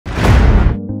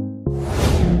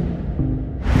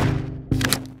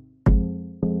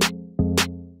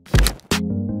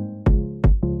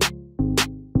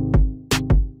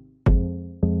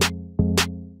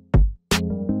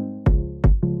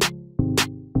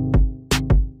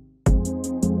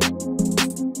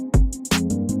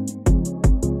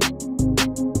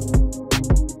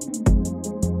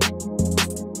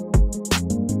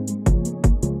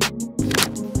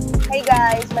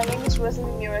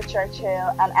Rosy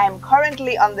Churchill, and I'm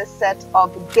currently on the set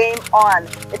of Game On.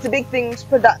 It's a Big Things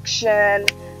production,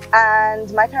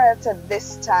 and my character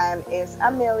this time is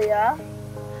Amelia.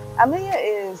 Amelia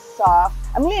is soft.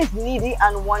 Amelia is needy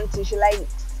and wanting. She likes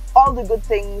all the good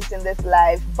things in this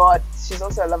life, but she's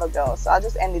also a lover girl. So I'll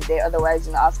just end it there. Otherwise,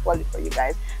 I'll spoil it for you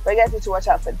guys. But you guys need to watch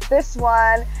out for this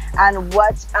one and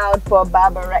watch out for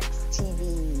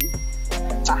BabarexTV.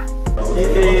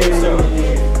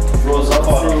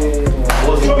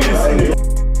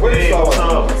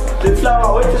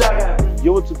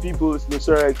 Yo, what's up, people? It's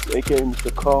Meurer, aka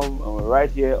Mr. Com, and we're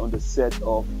right here on the set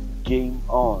of Game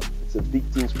On. It's a Big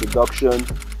Things production.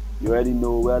 You already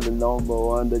know we're the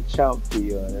 #1, the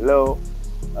champion. Hello.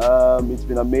 It's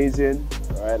been amazing.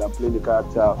 All right, I'm playing the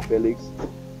character of Felix.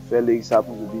 Felix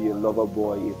happens to be a lover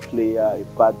boy, a player, a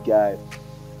bad guy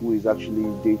who is actually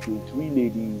dating 3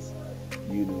 ladies.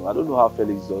 You know, I don't know how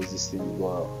Felix does this thing,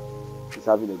 but he's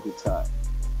having a good time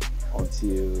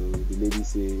until the ladies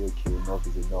say, okay, enough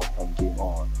is enough, and game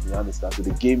on. You understand? So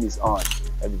the game is on.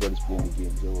 Everybody's playing the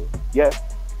game. So yeah,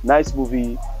 nice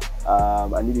movie.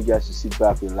 I need you guys to sit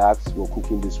back, relax. We're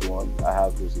cooking this one. I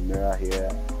have Rosy here.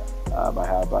 I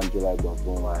have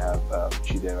Egwavon. I have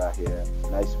Dera here.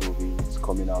 Nice movie. It's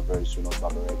coming out very soon on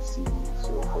BabarexTV.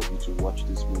 So for you to watch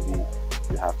this movie,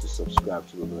 you have to subscribe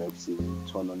to BabarexTV.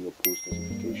 Turn on your post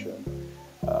notification.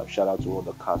 Shout out to all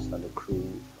the cast and the crew.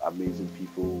 Amazing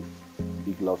people.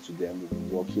 Big love to them. We've been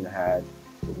working hard.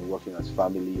 We've been working as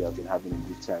family. I've been having a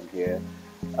good time here.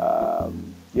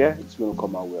 Yeah, it's going to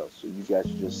come out well. So you guys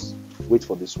just wait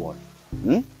for this one.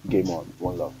 Game on.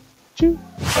 One love. Chew.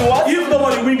 If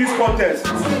nobody win this contest,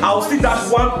 I'll still dash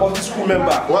one of this crew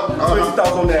member.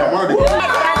 20,000 naira.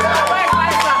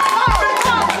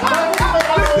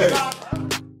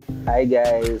 Hi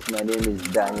guys, my name is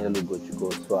Daniel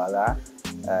Swala,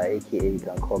 aka you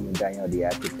can call me Daniel the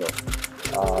Architect.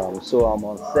 So I'm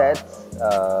on set.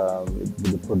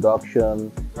 The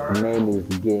production name is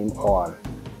Game On,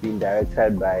 being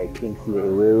directed by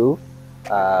Meurer,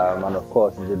 and of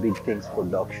course it's a Big Things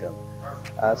production.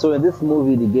 So in this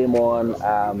movie, the Game On,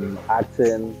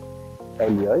 acting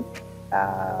Elliot,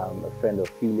 a friend of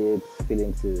Felix.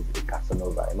 Felix is a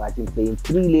Casanova. Imagine playing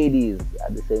 3 ladies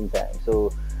at the same time.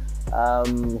 So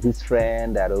his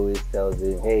friend that always tells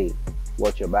him, hey,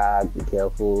 watch your back, be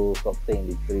careful, stop playing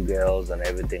the 3 girls and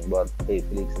everything. But hey,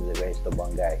 Felix is a very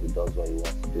stubborn guy. He does what he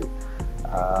wants to do.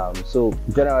 So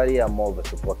generally, I'm more of a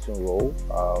supporting role.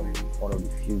 One of the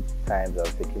few times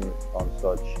I've taken on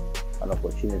such an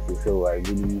opportunity, so I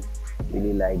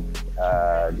really like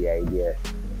the idea.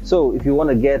 So if you want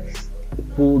to get the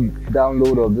full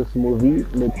download of this movie,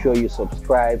 make sure you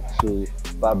subscribe to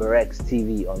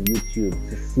BabarexTV on YouTube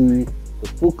to see the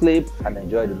full clip and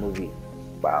enjoy the movie.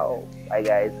 Wow. Bye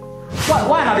guys.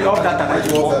 Why are they off that time?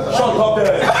 Shut up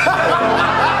there.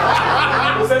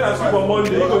 You send us on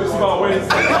Monday, you go to see on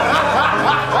Wednesday.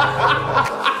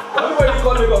 Everybody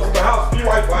call me to my house, free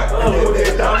Wi-Fi.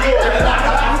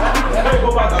 Go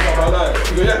back and that.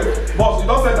 You go, boss, you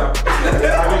don't send that. I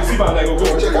will see my leg, go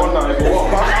check on now, go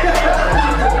walk back.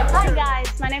 Hi guys,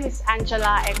 my name is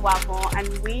Egwavon, and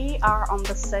we are on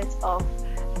the set of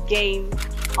Game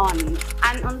On.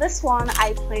 And on this one,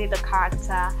 I play the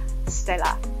character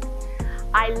Stella.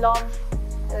 I love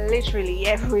literally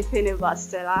everything about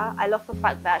Stella. I love the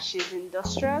fact that she's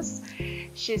industrious,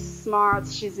 she's smart,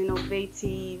 she's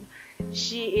innovative.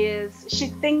 She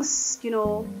thinks,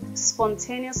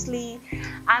 spontaneously,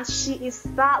 and she is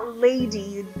that lady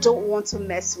you don't want to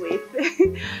mess with.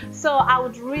 So I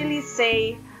would really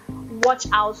say watch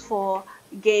out for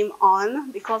Game On,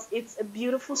 because it's a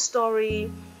beautiful story.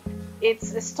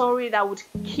 It's a story that would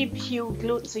keep you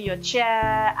glued to your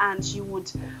chair, and you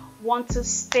would want to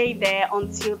stay there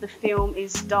until the film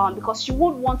is done, because you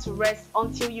won't want to rest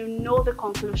until you know the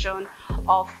conclusion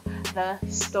of the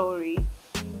story.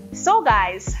 So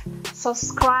guys,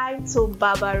 subscribe to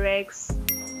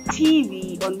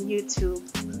BabarexTV on YouTube.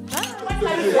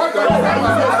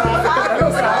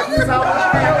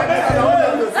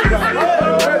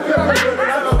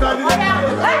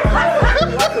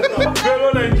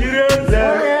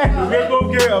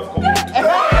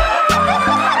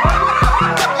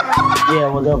 Yeah,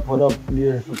 what up,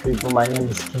 beautiful people? My name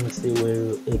is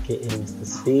Meurer, aka Mr.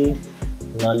 Steve,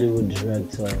 an Hollywood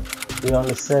director. We're on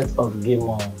the set of Game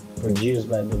On, produced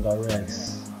by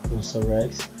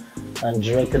BabarexTV, and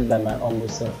directed by my humble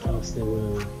self,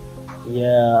 Meurer.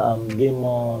 Yeah, Game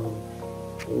On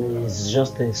is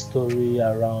just a story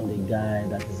around a guy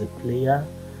that is a player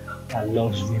that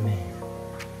loves women.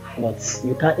 But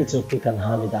you can't eat your cake and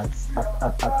have it at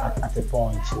a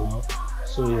point,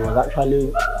 So he was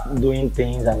actually doing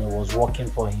things and it was working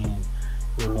for him.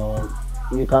 You know,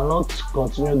 you cannot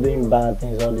continue doing bad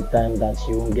things all the time that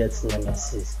you won't get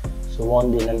nemesis. So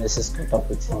one day nemesis caught up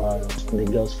with him and the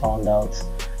girls found out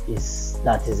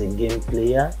that is a game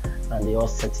player, and they all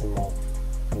set him up.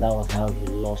 And that was how he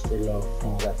lost a lot of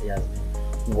things that he has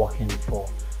been working for.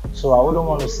 So I wouldn't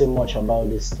want to say much about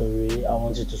this story. I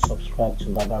want you to subscribe to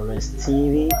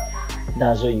BabarexTV.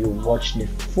 That's where you watch the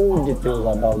full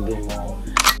details about Game On.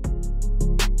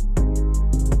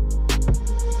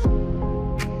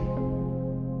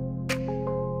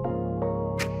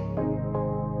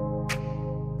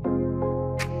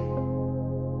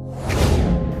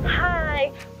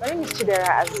 Hi, my name is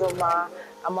Dera Azuma.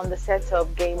 I'm on the set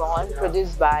of Game On,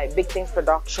 produced by Big Things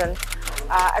Production.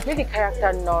 I play the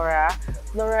character Nora.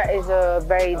 Nora is a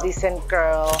very decent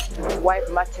girl, wife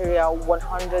material,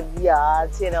 100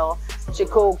 yards, you know. She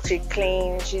cooks, she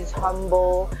cleans, she's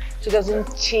humble, she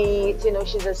doesn't cheat, you know,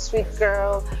 she's a sweet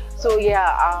girl. So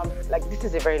yeah, like this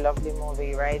is a very lovely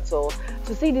movie, right? So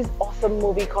to see this awesome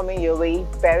movie coming your way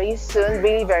very soon,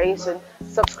 really very soon,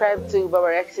 subscribe to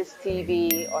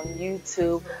BabarexTV on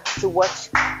YouTube to watch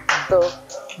the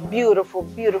beautiful,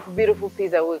 beautiful, beautiful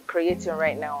piece that we're creating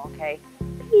right now, okay?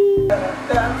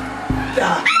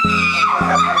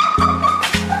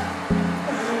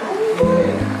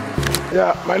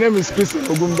 Yeah, my name is Christian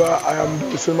Ogumba. I am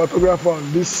the cinematographer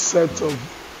on this set of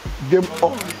Game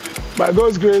On. By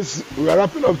God's grace, we are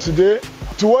wrapping up today.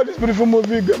 To watch this beautiful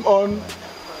movie, Game On,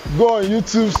 go on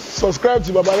YouTube, subscribe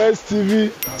to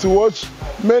BabarexTV to watch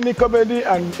many comedy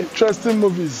and interesting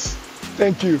movies.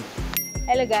 Thank you.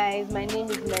 Hello guys, my name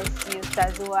is Mercy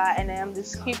Tazua and I am the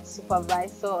script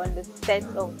supervisor on the set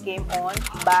of Game On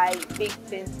by Big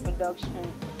Things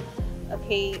Production.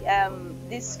 Okay,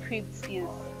 this script is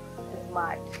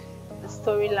mad. The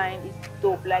storyline is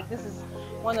dope. Like, this is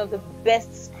one of the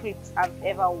best scripts I've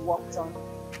ever worked on.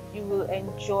 You will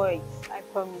enjoy it, I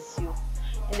promise you.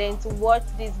 And then to watch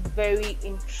this very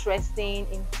interesting,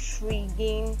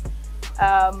 intriguing,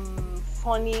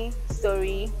 funny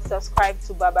story, subscribe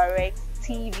to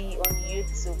BabarexTV on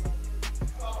YouTube.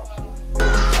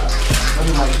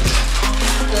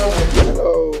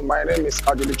 Hello, my name is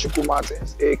Adilichuku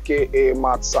Martins, aka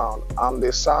Matt Sound. I'm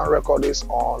the sound recordist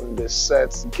on the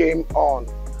set Game On.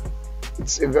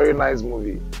 It's a very nice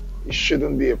movie. You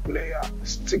shouldn't be a player.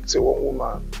 Stick to one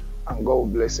woman and God will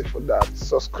bless you for that.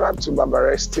 Subscribe to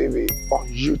BabarexTV on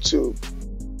YouTube.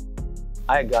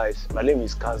 Hi guys, my name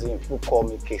is Kazim. People call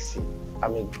me Casey.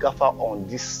 I'm a gaffer on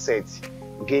this set,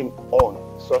 Game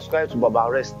On. Subscribe to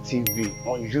BabarexTV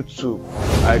on YouTube.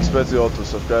 I expect you all to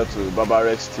subscribe to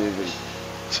BabarexTV.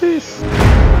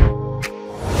 Cheers!